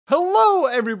Hello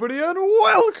everybody and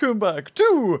welcome back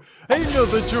to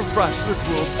another Jurassic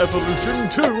World Evolution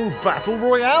 2 Battle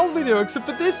Royale video, except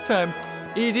for this time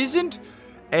it isn't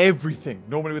everything.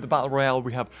 Normally with the Battle Royale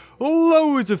we have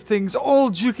loads of things all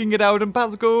duking it out and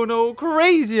battles going all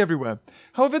crazy everywhere.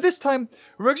 However, this time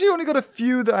we've actually only got a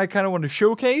few that I kind of want to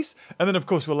showcase, and then of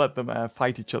course we'll let them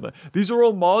fight each other. These are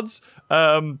all mods,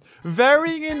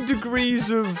 varying in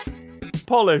degrees of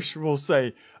polish, we'll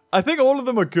say. I think all of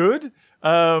them are good.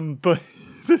 But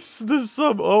there's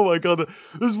some, oh my god,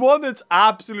 there's one that's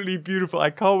absolutely beautiful.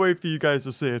 I can't wait for you guys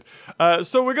to see it.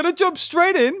 So we're gonna jump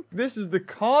straight in. This is the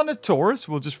Carnotaurus.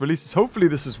 We'll just release this. Hopefully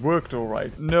this has worked all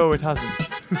right. No, it hasn't.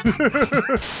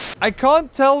 I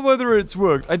can't tell whether it's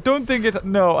worked. I don't think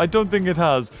it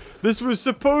has. This was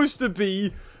supposed to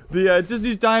be the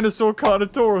Disney's Dinosaur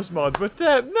Carnotaurus mod, but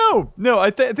no, I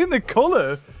think the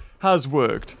color has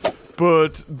worked.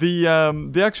 But the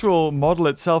actual model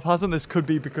itself hasn't. This could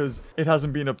be because it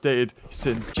hasn't been updated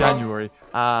since January.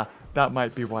 That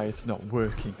might be why it's not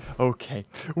working. Okay.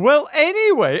 Well,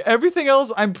 anyway, everything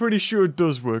else I'm pretty sure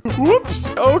does work.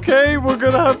 Whoops. Okay, we're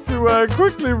gonna have to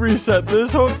quickly reset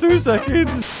this. Hold 2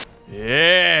 seconds.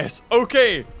 Yes.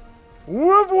 Okay.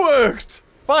 We've worked.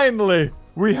 Finally.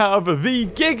 We have the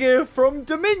GIGA from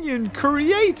Dominion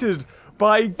created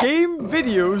by Game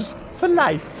Videos for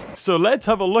Life. So let's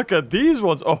have a look at these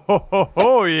ones.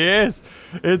 Oh, yes.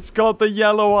 It's got the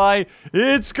yellow eye.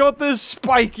 It's got the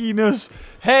spikiness.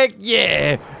 Heck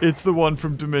yeah. It's the one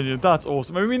from Dominion. That's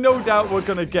awesome. I mean, no doubt we're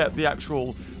going to get the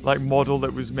actual, like, model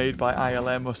that was made by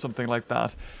ILM or something like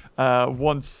that.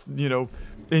 Once, you know,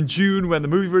 in June when the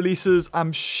movie releases,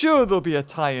 I'm sure there'll be a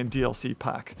tie-in DLC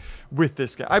pack with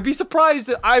this guy. I'd be surprised.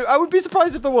 I would be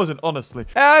surprised if there wasn't, honestly.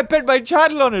 I bet my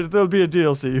channel on it there'll be a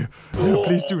DLC.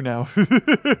 Please do now.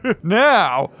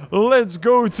 Now, let's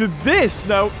go to this.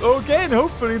 Now, again,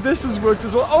 hopefully this has worked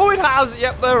as well. Oh, it has.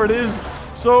 Yep, there it is.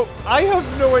 So, I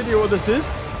have no idea what this is.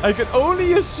 I can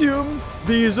only assume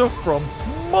these are from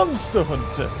Monster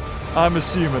Hunter. I'm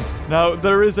assuming. Now,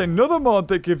 there is another mod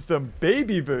that gives them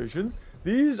baby versions.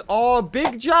 These are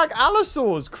Big Jack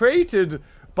Allosaurs created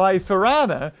by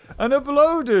Farana and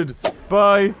uploaded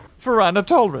by Farana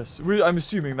Tolres. I'm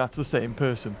assuming that's the same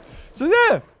person. So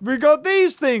yeah, we got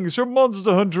these things from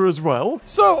Monster Hunter as well.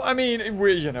 So, I mean,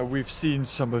 we've seen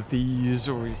some of these,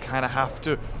 or we kind of have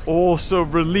to also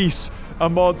release a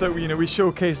mod that we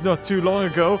showcased not too long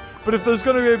ago. But if there's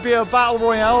going to be a battle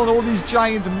royale and all these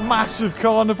giant, massive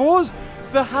carnivores,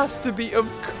 there has to be, of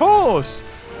course,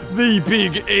 the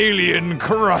big alien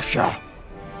crusher.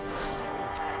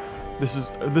 This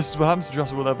is what happens to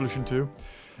Jurassic World Evolution 2.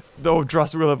 Oh,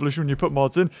 Jurassic World Evolution, when you put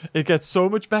mods in, it gets so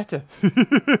much better.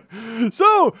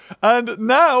 So, and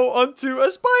now onto a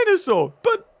Spinosaur.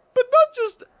 But not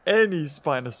just any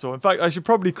Spinosaur. In fact, I should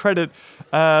probably credit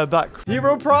that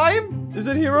Hero Prime? Is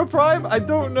it Hero Prime? I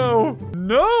don't know.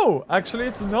 No, actually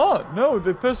it's not. No,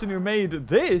 the person who made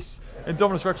this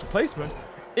Indominus Rex replacement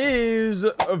was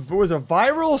a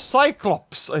Viral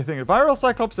Cyclops, I think. A Viral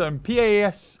Cyclops and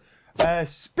PAS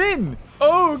spin.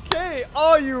 Okay,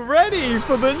 are you ready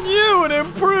for the new and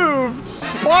improved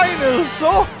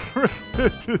Spinosaurus?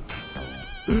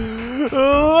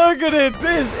 Look at it.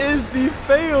 This is the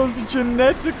failed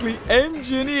genetically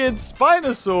engineered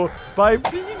Spinosaur by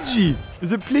PG.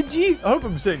 Is it PG? I hope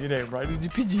I'm saying your name right.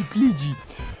 PG.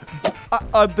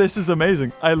 This is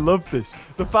amazing. I love this.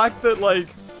 The fact that,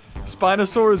 like,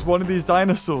 Spinosaur is one of these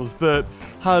dinosaurs that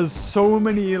has so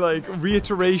many, like,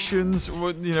 reiterations.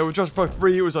 You know, Jurassic Park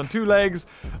 3, it was on 2 legs.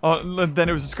 And then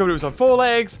it was discovered it was on 4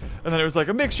 legs. And then it was like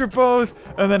a mixture of both.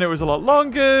 And then it was a lot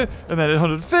longer. And then it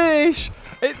hunted fish.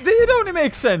 It only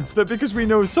makes sense that because we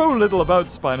know so little about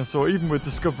Spinosaur, even with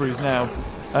discoveries now,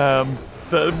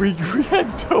 that we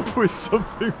end up with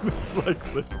something that's like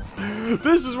this.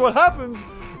 This is what happens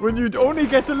when you only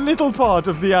get a little part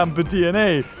of the amber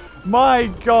DNA. My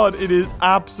god, it is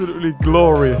absolutely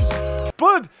glorious.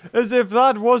 But, as if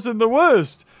that wasn't the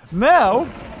worst, now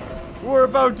we're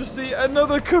about to see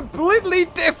another completely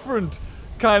different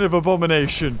kind of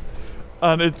abomination.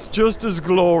 And it's just as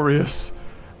glorious.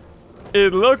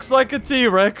 It looks like a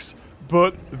T-Rex,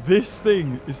 but this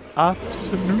thing is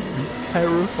absolutely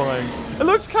terrifying. It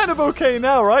looks kind of okay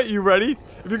now, right? You ready?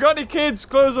 If you've got any kids,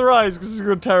 close their eyes, because this is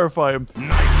going to terrify them.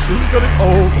 This is going to...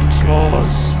 Oh my god.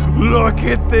 Look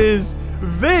at this.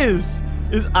 This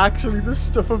is actually the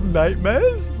stuff of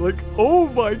nightmares. Like, oh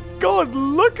my god,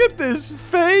 look at this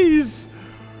face.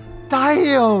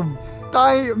 Damn.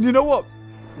 You know what?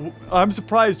 I'm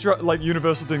surprised, like,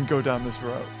 Universal didn't go down this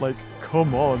route. Like,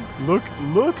 come on. Look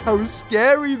how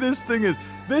scary this thing is.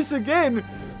 This, again,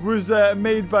 was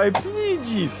made by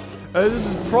PG. This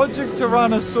is Project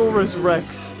Tyrannosaurus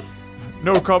Rex.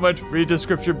 No comment. Read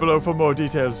description below for more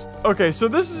details. Okay, so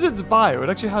this is its bio. It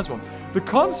actually has one. The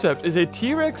concept is a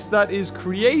T-Rex that is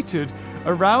created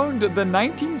around the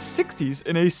 1960s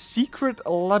in a secret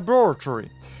laboratory.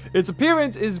 Its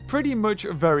appearance is pretty much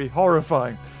very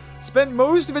horrifying. Spent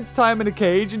most of its time in a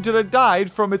cage until it died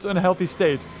from its unhealthy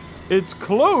state. It's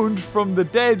cloned from the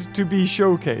dead to be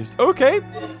showcased. Okay,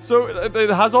 so it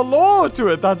has a lore to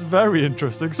it. That's very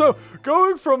interesting. So,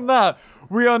 going from that,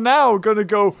 we are now going to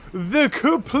go the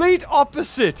complete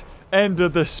opposite end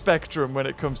of the spectrum when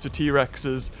it comes to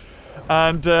T-Rexes.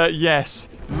 And, yes,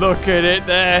 look at it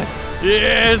there.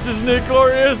 Yes, isn't it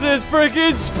glorious? It's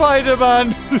freaking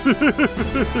Spider-Man.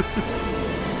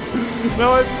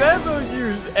 Now, I've never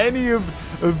used any of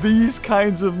these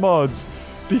kinds of mods.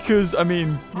 Because, I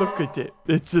mean, look at it.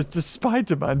 It's a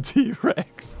Spider-Man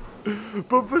T-Rex.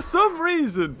 But for some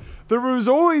reason, there has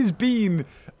always been,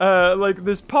 like,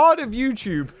 this part of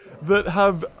YouTube that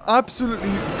have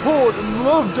absolutely poured and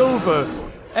loved over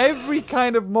every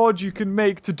kind of mod you can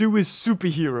make to do with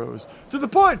superheroes. To the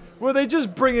point where they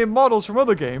just bring in models from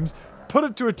other games, put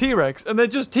it to a T-Rex, and they're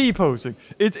just T-posing.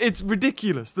 It's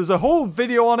ridiculous. There's a whole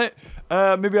video on it.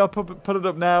 Maybe I'll put it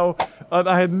up now.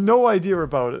 I had no idea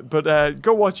about it, but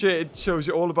go watch it. It shows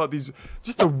you all about these,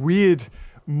 just the weird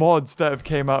mods that have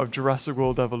came out of Jurassic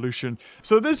World Evolution.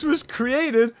 So this was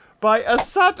created by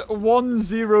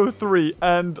Asat103,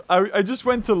 and I just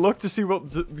went to look to see what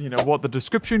the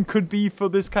description could be for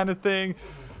this kind of thing.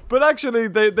 But actually,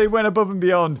 they went above and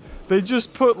beyond. They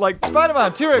just put, like,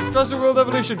 Spider-Man, T-Rex, Jurassic World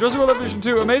Evolution, Jurassic World Evolution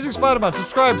 2, Amazing Spider-Man,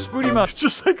 subscribe, Spooty Man. It's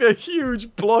just like a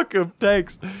huge block of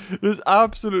text. It's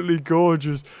absolutely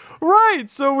gorgeous. Right,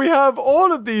 so we have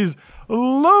all of these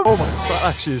Oh my, that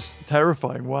actually is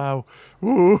terrifying. Wow.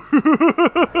 Ooh.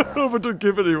 Hope I don't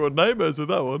give anyone nightmares with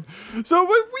that one. So,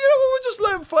 we'll just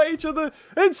let them fight each other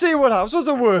and see what happens. What's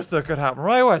the worst that could happen,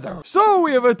 right? So,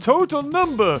 we have a total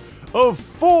number of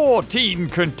 14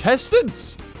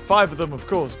 contestants. 5 of them, of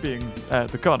course, being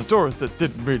the Carnotaurus that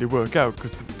didn't really work out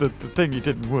because the thingy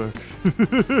didn't work.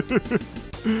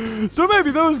 So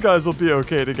maybe those guys will be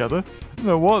okay together. I don't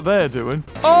know what they're doing.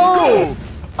 Oh!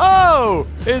 Oh!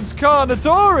 It's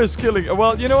Carnotaurus killing.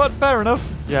 Well, you know what? Fair enough.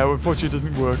 Yeah, unfortunately it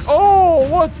doesn't work. Oh,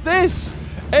 what's this?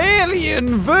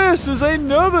 Alien versus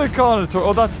another Carnotaurus.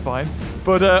 Oh, that's fine.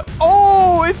 But,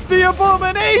 oh, it's the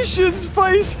Abominations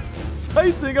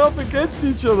fighting up against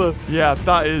each other. Yeah,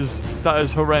 that is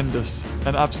horrendous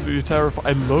and absolutely terrifying.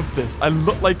 I love this.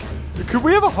 Like, could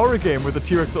we have a horror game with a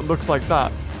T-Rex that looks like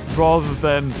that rather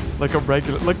than like a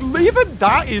regular, like even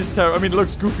that is terrible. I mean, it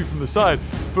looks goofy from the side,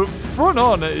 but front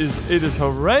on it is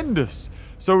horrendous.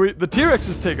 So the T-Rex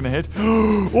is taking a hit.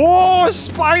 Oh,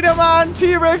 Spider-Man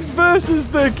T-Rex versus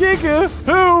the Giga.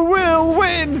 Who will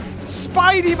win?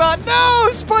 Spidey-Man. No,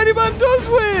 Spidey-Man does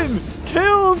win.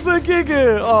 Kills the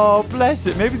Giga. Oh, bless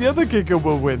it. Maybe the other Giga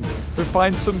will win. But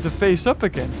find something to face up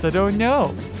against. I don't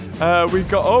know. We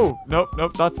got... Oh, nope,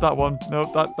 that's that one.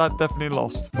 Nope, that definitely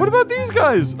lost. What about these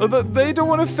guys? They don't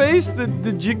want to face the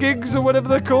GIGAs or whatever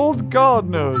they're called? God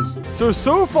knows.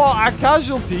 So far, our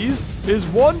casualties is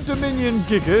 1 Dominion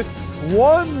Giga,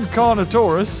 1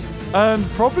 Carnotaurus, and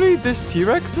probably this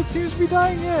T-Rex that seems to be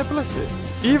dying. Yeah, bless it.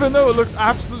 Even though it looks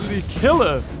absolutely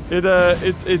killer,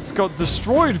 it's got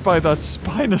destroyed by that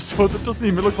Spinosaur that doesn't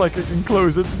even look like it can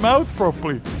close its mouth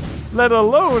properly. Let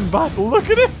alone battle. Look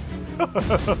at it.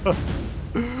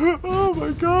 Oh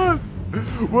my god.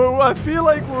 Well, I feel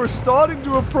like we're starting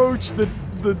to approach the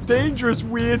dangerous,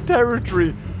 weird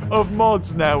territory of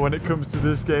mods now when it comes to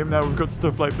this game. Now we've got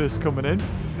stuff like this coming in.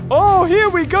 Oh, here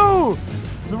we go.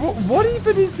 What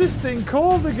even is this thing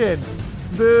called again?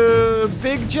 The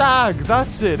big Jag.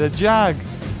 That's it, a Jag.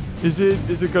 Is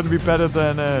it going to be better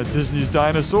than Disney's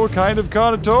dinosaur kind of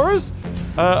Carnotaurus?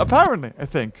 Apparently, I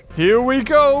think. Here we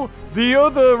go. The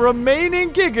other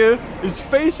remaining Giga is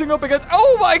facing up against...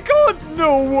 Oh my god!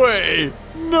 No way!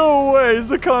 No way is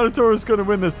the Carnotaurus going to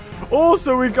win this.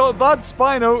 Also, we got that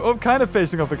Spino kind of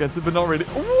facing up against it, but not really.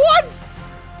 What?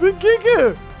 The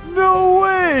Giga! No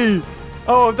way!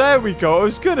 Oh, there we go. I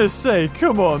was going to say,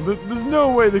 come on. There's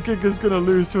no way the Giga's going to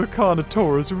lose to a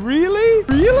Carnotaurus. Really?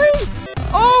 Really?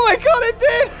 Oh my god, it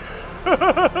did!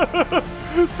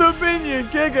 Dominion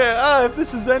Giga. If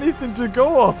this is anything to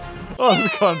go off. Oh, the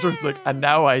Carnotaurus like, and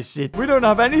now I sit. We don't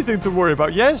have anything to worry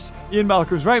about. Yes, Ian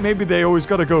Malcolm's right. Maybe they always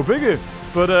got to go bigger.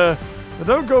 But they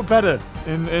don't go better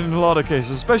in a lot of cases.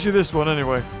 Especially this one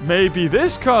anyway. Maybe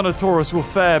this Carnotaurus will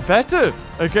fare better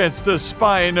against a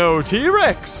Spino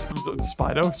T-Rex.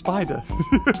 Spino? Spider.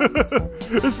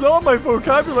 It's not my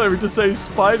vocabulary to say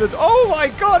spider. Oh my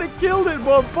god, it killed it in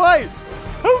one bite.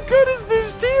 How good is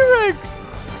this T-Rex?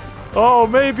 Oh,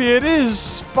 maybe it is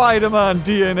Spider-Man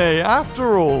DNA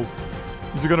after all.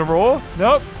 Is it gonna roar?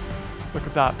 Nope. Look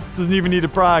at that. Doesn't even need to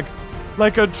brag.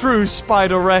 Like a true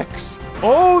Spider-Rex.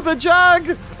 Oh, the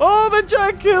Jag! Oh, the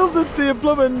Jag killed the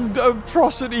bloomin'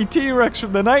 atrocity T-Rex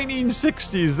from the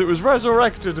 1960s that was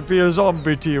resurrected to be a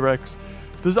zombie T-Rex.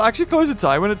 Does it actually close its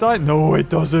eye when it dies? No, it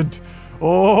doesn't.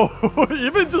 Oh,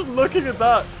 even just looking at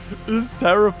that is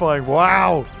terrifying.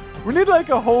 Wow. We need like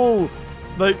a whole,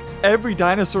 like every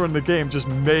dinosaur in the game just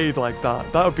made like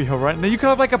that. That would be horrendous. And then you could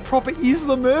have like a proper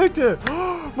Isla Murder.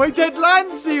 My Dead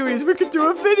Land series. We could do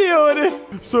a video on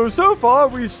it. So far,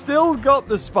 we've still got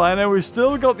the Spino. We've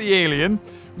still got the Alien.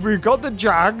 We've got the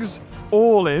Jags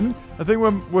all in. I think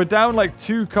we're down like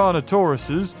 2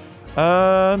 Carnotauruses.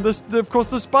 And of course,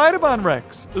 the Spider-Man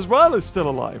Rex as well is still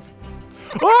alive.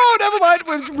 Oh, never mind.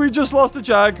 We just lost a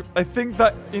Jag. I think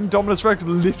that Indominus Rex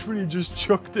literally just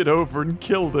chucked it over and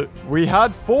killed it. We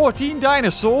had 14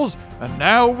 dinosaurs, and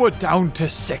now we're down to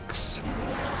 6.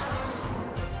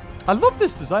 I love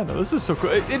this design, though. This is so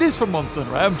cool. It is from Monster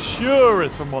Hunter, right? I'm sure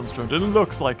it's from Monster Hunter. It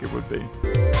looks like it would be.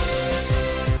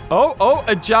 Oh,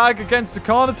 a Jag against the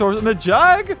Carnotaurus, and the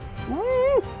Jag...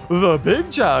 Ooh, the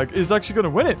big Jag is actually going to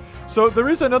win it. So there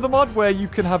is another mod where you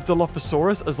can have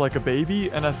Dilophosaurus as like a baby,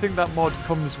 and I think that mod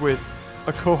comes with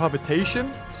a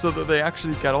cohabitation so that they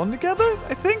actually get on together,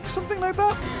 I think, something like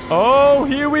that. Oh,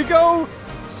 here we go.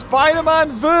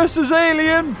 Spider-Man versus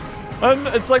Alien, and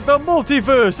it's like the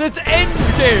multiverse. It's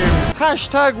Endgame.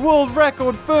 Hashtag world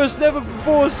record, first never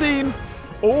before seen.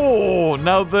 Oh,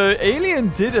 now the Alien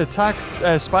did attack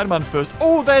Spider-Man first.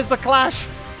 Oh, there's the clash.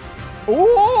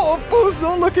 Oh, both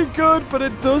not looking good, but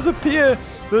it does appear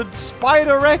that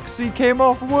Spider-Rexy came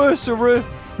off worse. Laughed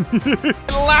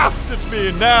at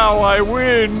me, now I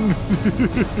win.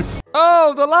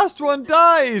 Oh, the last one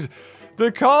died.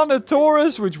 The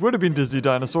Carnotaurus, which would have been Disney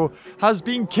Dinosaur, has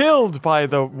been killed by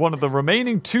one of the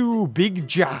remaining 2 big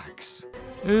Jags.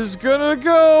 Is gonna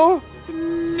go.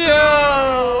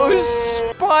 No,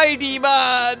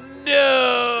 Spidey-Man,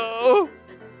 no.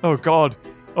 Oh, God.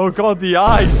 Oh, God, the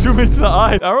eye. Zoom into the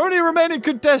eye. Our only remaining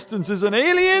contestants is an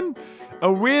Alien,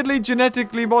 a weirdly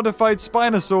genetically modified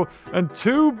Spinosaur, and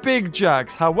 2 big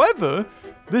Jags. However,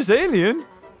 this Alien...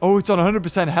 Oh, it's on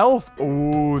 100% health.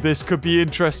 Oh, this could be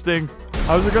interesting.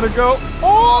 How's it gonna go?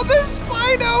 Oh, the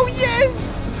Spino,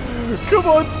 yes! Come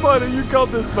on, Spino, you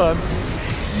got this, man.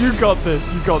 You got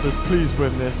this. You got this. Please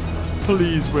win this.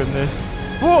 Please win this.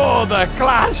 Oh, the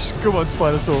clash! Come on,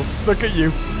 Spinosaur. Look at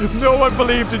you. No one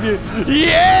believed in you.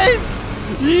 Yes!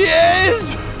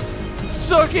 Yes!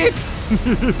 Suck it!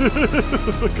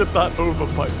 Look at that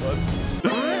overpipe, man.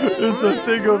 It's a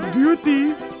thing of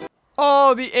beauty.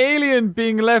 Oh, the Alien,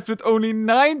 being left with only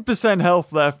 9%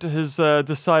 health left, has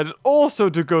decided also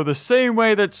to go the same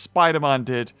way that Spider-Man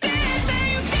did.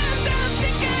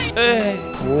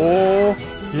 Oh,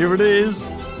 here it is.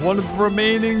 One of the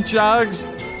remaining Jags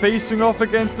facing off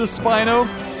against the Spino.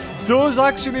 Does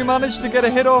actually manage to get a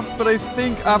hit off, but I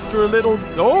think after a little...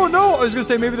 Oh, no! I was going to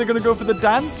say maybe they're going to go for the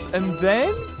dance and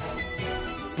then...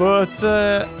 But,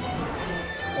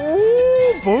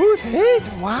 oh, both hit.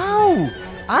 Wow.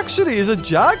 Actually, is a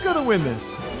Jag going to win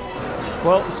this?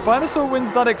 Well, Spinosaur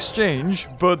wins that exchange,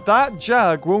 but that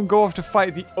Jag won't go off to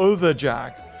fight the other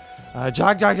Jag.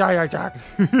 Jag.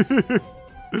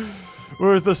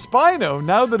 Whereas the Spino,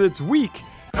 now that it's weak,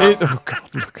 it... Oh,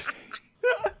 God, look at it.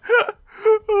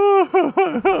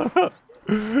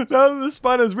 Now that the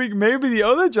Spino's weak, maybe the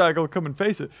other Jag will come and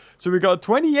face it. So we got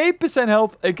 28%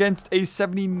 health against a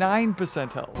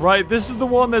 79% health. Right, this is the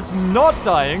one that's not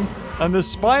dying, and the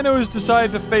Spino has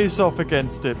decided to face off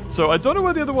against it. So I don't know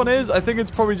where the other one is. I think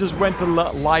it's probably just went to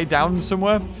lie down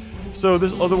somewhere. So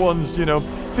this other one's, you know,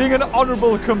 being an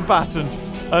honorable combatant.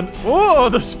 And, oh,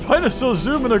 the Spinosaur's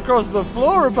zooming across the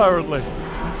floor, apparently.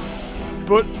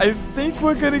 But I think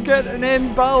we're going to get an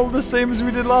end battle the same as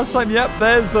we did last time. Yep,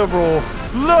 there's the roar.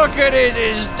 Look at it,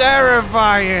 it's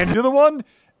terrifying. The other one?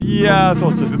 Yeah, I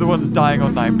thought so. The other one's dying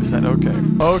on 9%. Okay.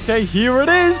 Okay, here it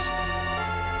is.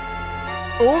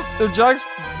 Oh, the Jag's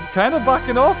kind of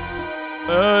backing off.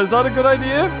 Is that a good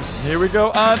idea? Here we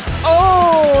go. And,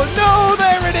 oh, no,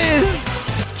 there it is.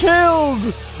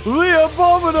 Killed. The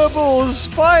abominable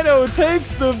Spino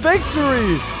takes the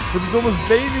victory with his almost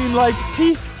baby-like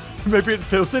teeth. Maybe it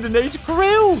filtered an age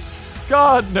grill.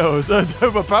 God knows.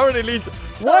 Apparently,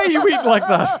 why are you eating like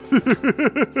that?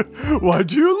 Why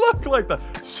do you look like that?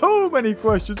 So many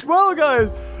questions. Well,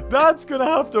 guys, that's going to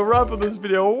have to wrap up this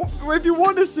video. If you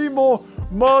want to see more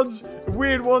mods,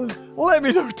 weird ones, let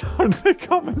me know down in the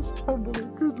comments down below.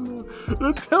 Good Lord.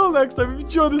 Until next time, if you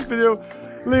enjoyed this video,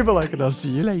 leave a like and I'll see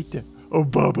you later.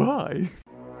 bye-bye.